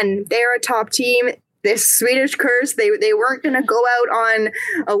Sweden, again, they're a top team. This Swedish curse, they weren't going to go out on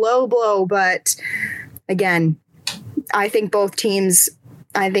a low blow. But again, I think both teams,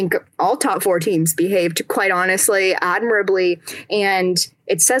 I think all top four teams behaved, quite honestly, admirably. And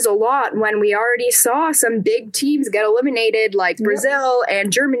it says a lot when we already saw some big teams get eliminated, like Brazil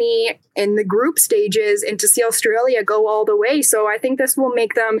and Germany in the group stages, and to see Australia go all the way. So I think this will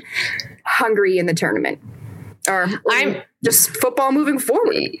make them hungry in the tournament. Or I'm just football moving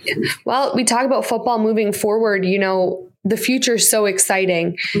forward. Well, we talk about football moving forward, the future is so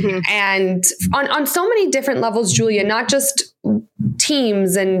exciting. And on so many different levels, Julia, not just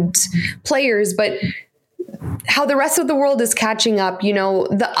teams and players, but how the rest of the world is catching up,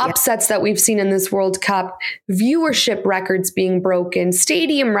 the upsets that we've seen in this World Cup, viewership records being broken,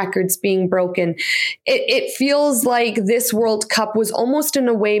 stadium records being broken. It feels like this World Cup was almost in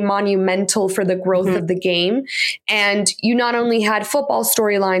a way monumental for the growth of the game. And you not only had football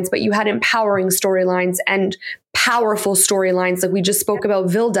storylines, but you had empowering storylines and powerful storylines. Like we just spoke about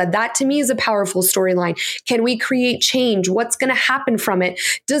Vilda. That to me is a powerful storyline. Can we create change? What's going to happen from it?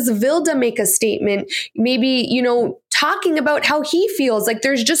 Does Vilda make a statement? Maybe, talking about how he feels. Like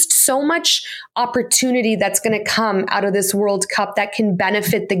there's just so much opportunity that's going to come out of this World Cup that can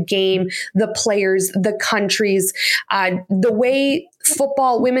benefit the game, the players, the countries, the way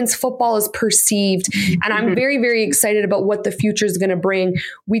women's football is perceived. And I'm very, very excited about what the future is going to bring.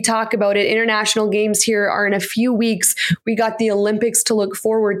 We talk about it. International games here are in a few weeks. We got the Olympics to look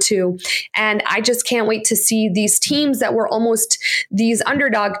forward to. And I just can't wait to see these teams that were almost these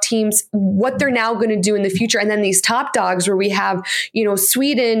underdog teams, what they're now going to do in the future. And then these top dogs where we have,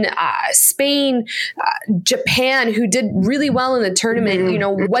 Sweden, Spain, Japan, who did really well in the tournament,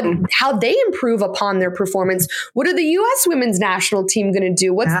 how they improve upon their performance. What do the U.S. women's national team team going to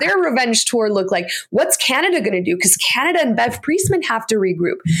do? What's their revenge tour look like? What's Canada going to do? Because Canada and Bev Priestman have to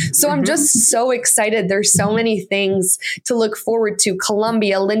regroup. So I'm just so excited. There's so many things to look forward to.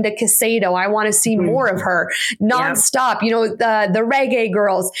 Colombia, Linda Casado. I want to see more of her nonstop. You know, the reggae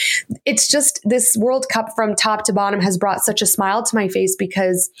girls. It's just this World Cup from top to bottom has brought such a smile to my face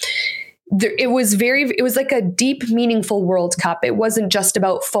because it was like a deep, meaningful World Cup. It wasn't just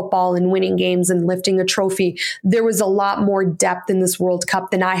about football and winning games and lifting a trophy. There was a lot more depth in this World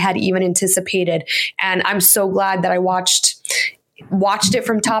Cup than I had even anticipated. And I'm so glad that I watched it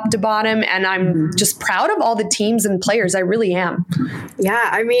from top to bottom, and I'm just proud of all the teams and players. I really am. Yeah,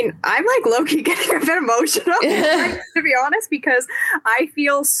 I mean, I'm like low-key getting a bit emotional, to be honest, because I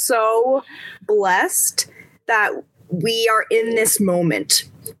feel so blessed that we are in this moment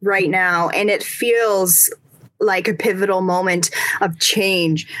right now, and it feels like a pivotal moment of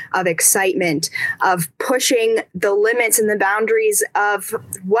change, of excitement, of pushing the limits and the boundaries of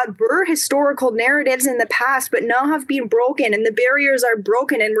what were historical narratives in the past, but now have been broken, and the barriers are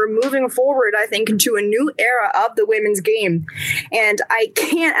broken, and we're moving forward, I think, into a new era of the women's game. And I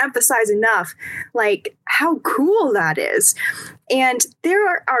can't emphasize enough, like, how cool that is. And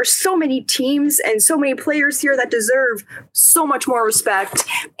there are so many teams and so many players here that deserve so much more respect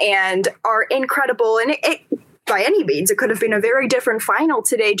and are incredible. And it by any means, it could have been a very different final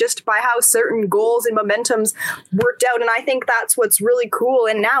today just by how certain goals and momentums worked out. And I think that's what's really cool.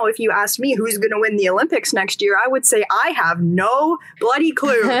 And now if you asked me who's going to win the Olympics next year, I would say I have no bloody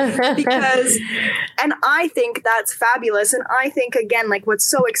clue because, and I think that's fabulous. And I think, again, like what's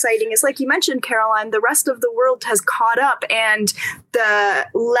so exciting is, like you mentioned, Caroline, the rest of the world has caught up, and the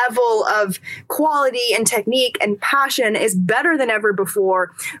level of quality and technique and passion is better than ever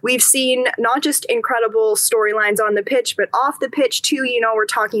before. We've seen not just incredible storylines on the pitch, but off the pitch too. You know, we're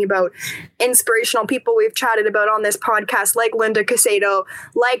talking about inspirational people we've chatted about on this podcast, like Linda Casado,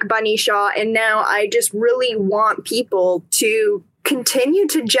 like Bunny Shaw. And now I just really want people to continue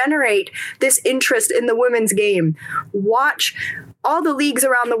to generate this interest in the women's game. Watch all the leagues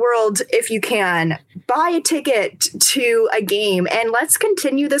around the world if you can. Buy a ticket to a game, and let's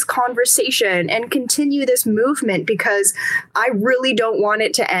continue this conversation and continue this movement, because I really don't want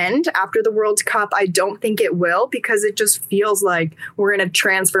it to end after the World Cup. I don't think it will, because it just feels like we're in a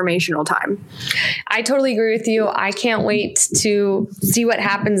transformational time. I totally agree with you. I can't wait to see what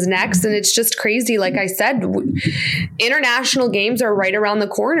happens next. And it's just crazy. Like I said, international games are right around the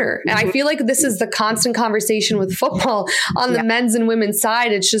corner. And I feel like this is the constant conversation with football on the men's and women's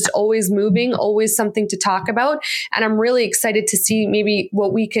side. It's just always moving, always something to talk about. And I'm really excited to see maybe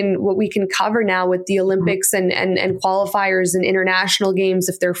what we can cover now with the Olympics and qualifiers and international games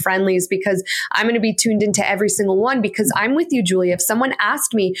if they're friendlies, because I'm going to be tuned into every single one, because I'm with you, Julia. If someone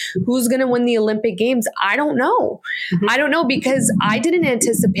asked me who's going to win the Olympic Games, I don't know. I don't know, because I didn't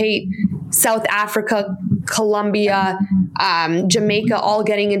anticipate South Africa, Colombia, Jamaica all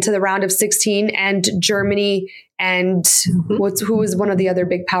getting into the round of 16, and Germany and who was one of the other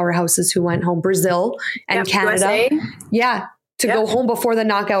big powerhouses who went home? Brazil and Canada. USA. Yeah. To go home before the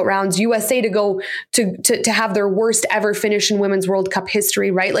knockout rounds, USA to go to have their worst ever finish in Women's World Cup history,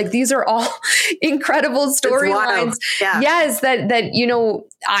 right? Like, these are all incredible storylines. Yes, that you know,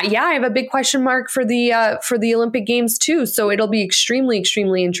 I have a big question mark for the Olympic Games too. So it'll be extremely,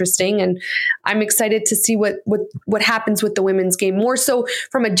 extremely interesting, and I'm excited to see what happens with the women's game, more so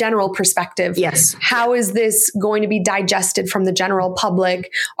from a general perspective. Yes, how is this going to be digested from the general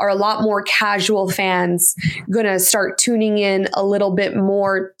public? Are a lot more casual fans going to start tuning in a little bit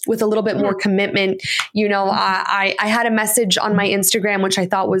more with a little bit more commitment? You know, I had a message on my Instagram, which I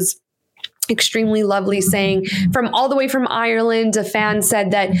thought was extremely lovely, saying from all the way from Ireland, a fan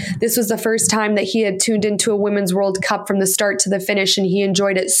said that this was the first time that he had tuned into a Women's World Cup from the start to the finish, and he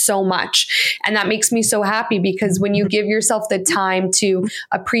enjoyed it so much. And that makes me so happy, because when you give yourself the time to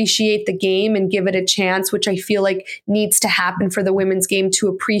appreciate the game and give it a chance, which I feel like needs to happen for the women's game, to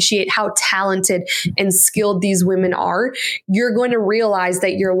appreciate how talented and skilled these women are, you're going to realize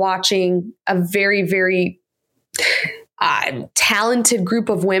that you're watching a very, very talented group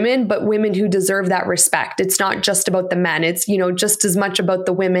of women, but women who deserve that respect. It's not just about the men. It's, you know, just as much about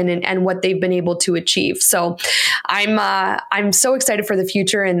the women and what they've been able to achieve. So I'm so excited for the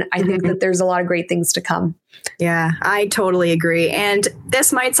future, and I think that there's a lot of great things to come. Yeah, I totally agree. And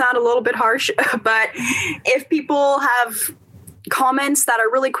this might sound a little bit harsh, but if people have comments that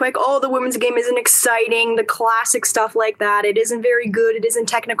are really quick, oh, the women's game isn't exciting, the classic stuff like that, it isn't very good, it isn't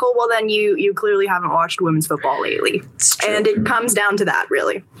technical, well, then you clearly haven't watched women's football lately. And it comes down to that,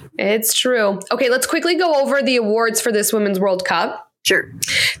 really. It's true. Okay, let's quickly go over the awards for this Women's World Cup. Sure.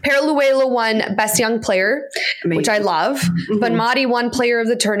 Paraluelo won Best Young Player, Amazing. which I love. But Madi won Player of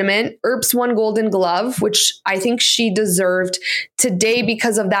the Tournament. Earps won Golden Glove, which I think she deserved today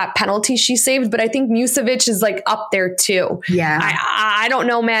because of that penalty she saved. But I think Musevic is like up there too. Yeah. I don't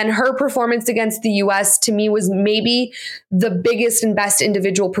know, man. Her performance against the U.S. to me was maybe the biggest and best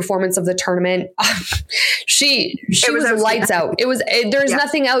individual performance of the tournament. she was lights out. There's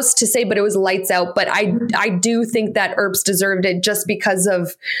nothing else to say, but it was lights out. But I do think that Earps deserved it just because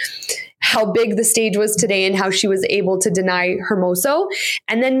of how big the stage was today and how she was able to deny Hermoso.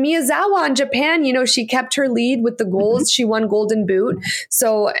 And then Miyazawa in Japan, she kept her lead with the goals. She won Golden Boot.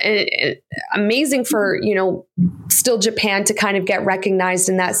 So amazing for, still Japan to kind of get recognized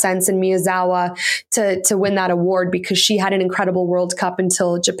in that sense, and Miyazawa to win that award because she had an incredible World Cup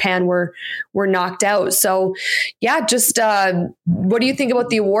until Japan were knocked out. So yeah, just what do you think about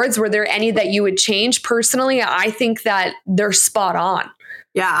the awards? Were there any that you would change? Personally, I think that they're spot on.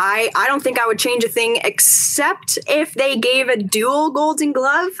 Yeah, I don't think I would change a thing except if they gave a dual Golden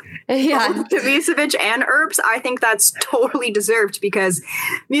Glove to Musevic and Earps. I think that's totally deserved because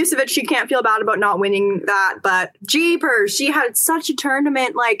Musevic, she can't feel bad about not winning that. But jeepers, she had such a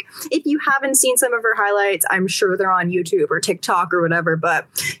tournament. Like, if you haven't seen some of her highlights, I'm sure they're on YouTube or TikTok or whatever. But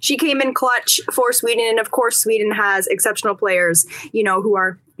she came in clutch for Sweden. And of course, Sweden has exceptional players, who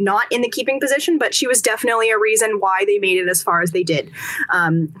are not in the keeping position, but she was definitely a reason why they made it as far as they did,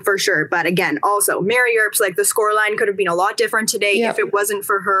 for sure. But again, also Mary Earps, like the scoreline could have been a lot different today if it wasn't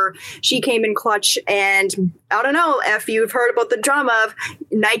for her. She came in clutch, and I don't know if you've heard about the drama of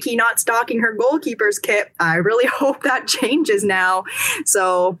Nike not stocking her goalkeeper's kit. I really hope that changes now.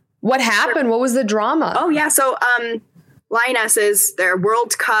 So what happened? What was the drama? Oh yeah. So, Lionesses, their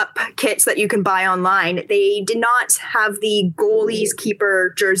World Cup kits that you can buy online, they did not have the goalie's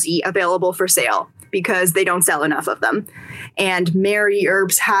keeper jersey available for sale because they don't sell enough of them. And Mary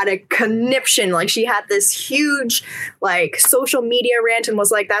Earps had a conniption. Like, she had this huge, social media rant and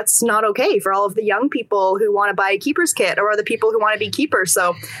was like, that's not okay for all of the young people who want to buy a keeper's kit or the people who want to be keepers.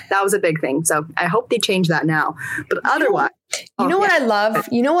 So that was a big thing. So I hope they change that now. But otherwise... what I love?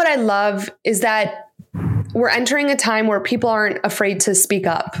 You know what I love is that we're entering a time where people aren't afraid to speak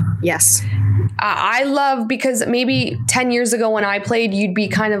up. Yes. I love, because maybe 10 years ago when I played, you'd be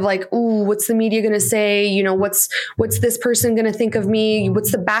kind of like, ooh, what's the media going to say? What's this person going to think of me?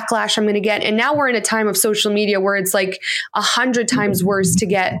 What's the backlash I'm going to get? And now we're in a time of social media where it's like 100 times worse to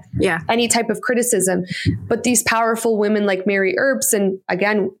get any type of criticism. But these powerful women like Mary Earps, and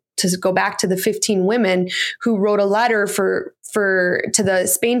again, to go back to the 15 women who wrote a letter to the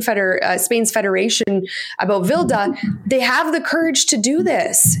Spain's federation about Vilda, they have the courage to do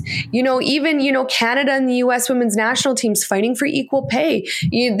this. Even Canada and the U.S. women's national teams fighting for equal pay.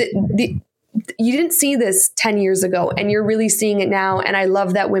 You didn't see this 10 years ago, and you're really seeing it now. And I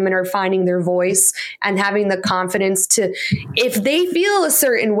love that women are finding their voice and having the confidence to, if they feel a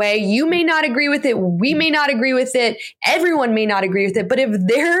certain way, you may not agree with it. We may not agree with it. Everyone may not agree with it. But if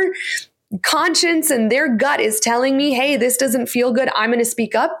their conscience and their gut is telling me, hey, this doesn't feel good, I'm going to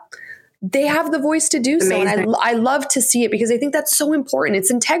speak up, they have the voice to do so. And I love to see it because I think that's so important. It's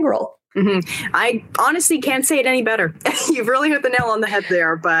integral. Mm-hmm. I honestly can't say it any better. You've really hit the nail on the head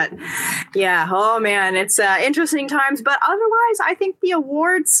there. But yeah, oh man, it's interesting times. But otherwise, I think the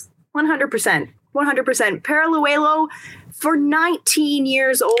awards, 100%. Paraluelo, for 19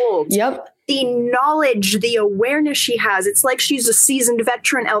 years old. Yep. The knowledge, the awareness she has, it's like she's a seasoned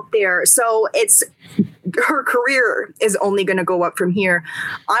veteran out there. So her career is only going to go up from here.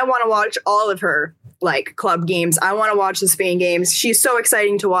 I want to watch all of her club games. I want to watch the Spain games. She's so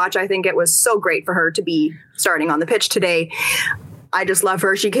exciting to watch. I think it was so great for her to be starting on the pitch today. I just love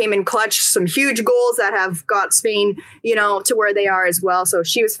her. She came in clutch, some huge goals that have got Spain, to where they are as well. So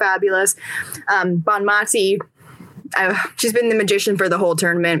she was fabulous. Bonmatí, she's been the magician for the whole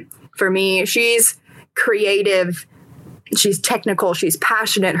tournament. For me, she's creative. She's technical. She's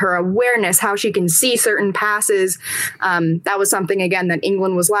passionate. Her awareness, how she can see certain passes. That was something, again, that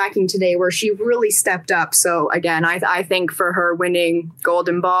England was lacking today, where she really stepped up. So, again, I think for her winning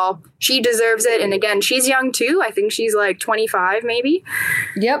Golden Ball, she deserves it. And, again, she's young, too. I think she's 25, maybe.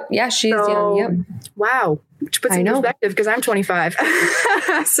 Yep. Yeah, she's young. Yep. Wow. Which puts in perspective because I'm 25.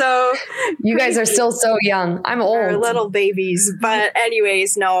 So you guys are still so young. I'm old. We're little babies. But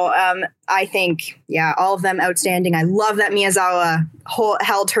anyways, no, I think, all of them outstanding. I love that Miyazawa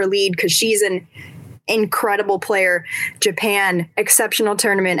held her lead because she's an incredible player. Japan, exceptional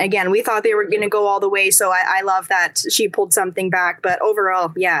tournament. Again, we thought they were going to go all the way. So I love that she pulled something back. But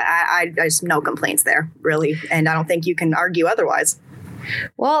overall, I just no complaints there, really. And I don't think you can argue otherwise.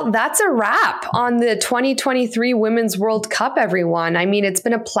 Well, that's a wrap on the 2023 Women's World Cup, everyone. I mean, it's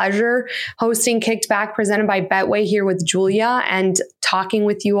been a pleasure hosting Kicked Back presented by Betway here with Julia and talking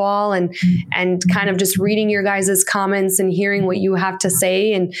with you all and kind of just reading your guys' comments and hearing what you have to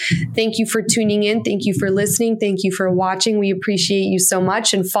say. And thank you for tuning in. Thank you for listening. Thank you for watching. We appreciate you so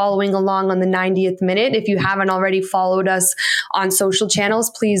much and following along on the 90th minute. If you haven't already followed us on social channels,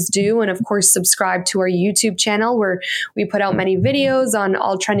 please do. And of course, subscribe to our YouTube channel where we put out many videos on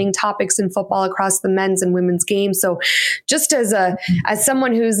all trending topics in football across the men's and women's game. So just as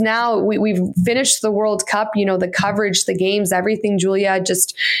someone who's now, we've finished the World Cup, the coverage, the games, everything, Julia,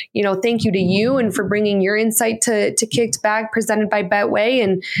 just, thank you to you and for bringing your insight to Kicked Back presented by Betway.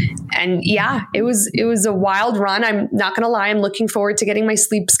 And yeah, it was a wild run. I'm not going to lie. I'm looking forward to getting my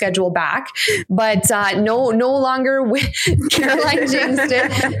sleep schedule back, but no longer Caroline jinxed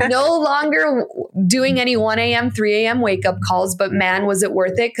it. No longer doing any 1 a.m., 3 a.m. wake up calls, but man, was it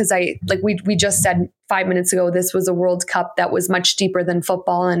worth it? Cause we just said 5 minutes ago, this was a World Cup that was much deeper than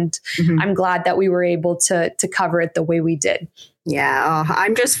football. And I'm glad that we were able to cover it the way we did. Yeah,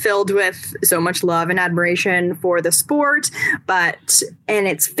 I'm just filled with so much love and admiration for the sport, and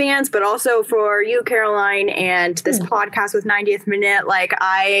its fans, but also for you, Caroline, and this podcast with 90th Minute.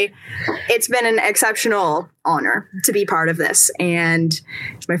 It's been an exceptional honor to be part of this, and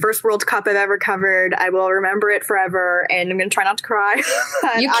it's my first World Cup I've ever covered. I will remember it forever, and I'm going to try not to cry.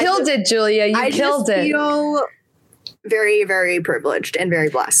 You killed it, Julia. You killed it. I feel very, very privileged and very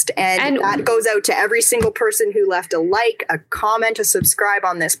blessed. And that goes out to every single person who left a like, a comment, a subscribe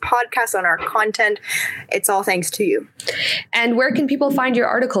on this podcast, on our content. It's all thanks to you. And where can people find your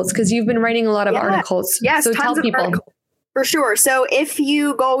articles? Because you've been writing a lot of articles. Yes, so tell people. Articles. For sure. So if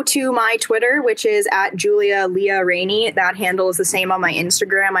you go to my Twitter, which is at Julia Leah Rainey, that handle is the same on my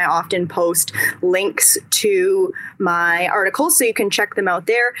Instagram. I often post links to my articles, so you can check them out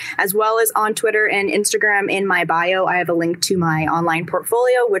there, as well as on Twitter and Instagram. In my bio, I have a link to my online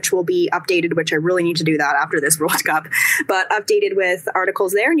portfolio, which will be updated, which I really need to do that after this World Cup, but updated with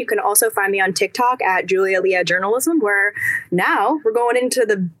articles there. And you can also find me on TikTok at Julia Leah Journalism, where now we're going into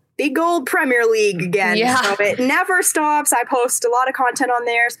the big old Premier League again. Yeah. So it never stops. I post a lot of content on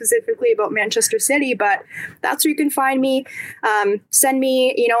there specifically about Manchester City, but that's where you can find me. Send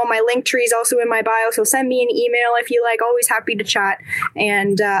me, my link tree is also in my bio. So send me an email if you like. Always happy to chat.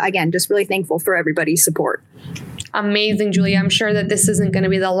 And again, just really thankful for everybody's support. Amazing, Julia. I'm sure that this isn't going to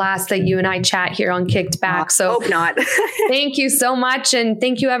be the last that you and I chat here on Kicked Back. So hope not. Thank you so much. And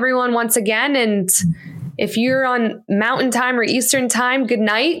thank you everyone once again. And if you're on Mountain Time or Eastern Time, good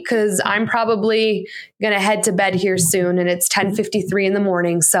night, because I'm probably going to head to bed here soon, and it's 10:53 in the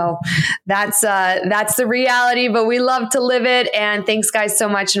morning. So that's the reality, but we love to live it. And thanks, guys, so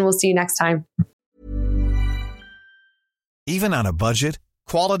much, and we'll see you next time. Even on a budget,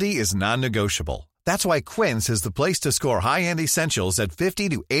 quality is non-negotiable. That's why Quince is the place to score high-end essentials at 50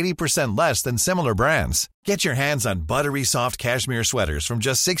 to 80% less than similar brands. Get your hands on buttery soft cashmere sweaters from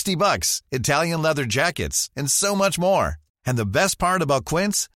just $60, Italian leather jackets, and so much more. And the best part about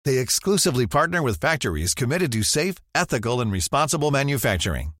Quince, they exclusively partner with factories committed to safe, ethical, and responsible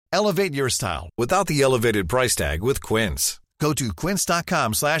manufacturing. Elevate your style without the elevated price tag with Quince. Go to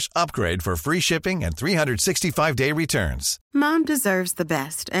quince.com/upgrade for free shipping and 365-day returns. Mom deserves the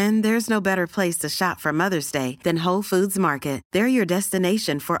best, and there's no better place to shop for Mother's Day than Whole Foods Market. They're your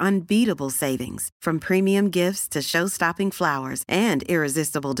destination for unbeatable savings, from premium gifts to show-stopping flowers and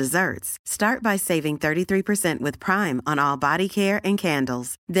irresistible desserts. Start by saving 33% with Prime on all body care and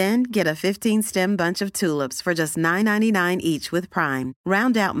candles. Then get a 15-stem bunch of tulips for just $9.99 each with Prime.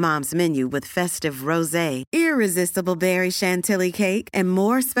 Round out Mom's menu with festive rosé, irresistible berry chantilly cake, and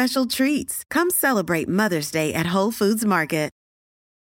more special treats. Come celebrate Mother's Day at Whole Foods Market.